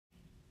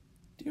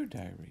Dear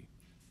Diary,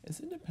 as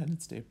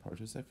Independence Day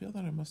approaches, I feel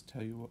that I must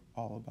tell you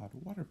all about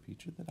a water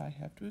feature that I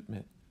have to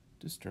admit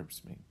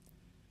disturbs me.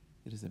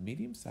 It is a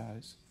medium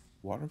sized,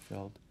 water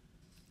filled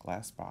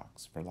glass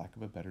box, for lack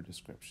of a better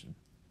description.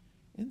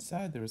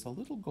 Inside there is a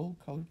little gold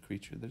colored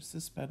creature that is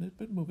suspended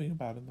but moving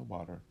about in the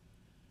water.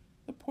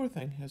 The poor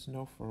thing has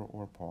no fur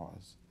or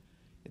paws.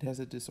 It has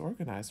a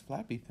disorganized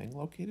flappy thing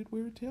located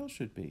where a tail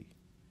should be.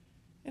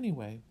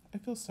 Anyway, I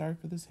feel sorry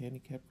for this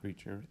handicapped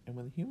creature, and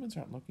when the humans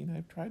aren't looking, I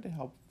have tried to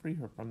help free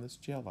her from this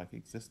jail like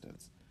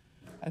existence.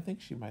 I think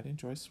she might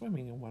enjoy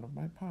swimming in one of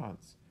my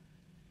ponds.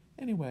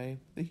 Anyway,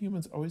 the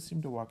humans always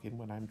seem to walk in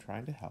when I'm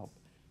trying to help,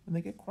 and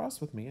they get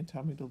cross with me and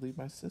tell me to leave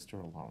my sister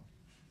alone.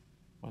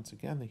 Once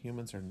again, the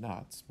humans are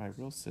nuts. My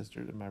real sister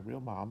and my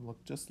real mom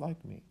look just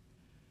like me.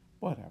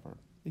 Whatever.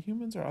 The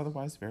humans are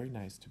otherwise very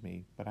nice to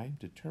me, but I am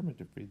determined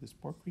to free this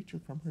poor creature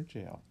from her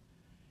jail.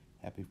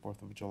 Happy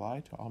 4th of July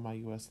to all my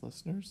U.S.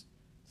 listeners.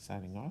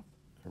 Signing off,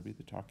 Kirby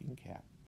the Talking Cat.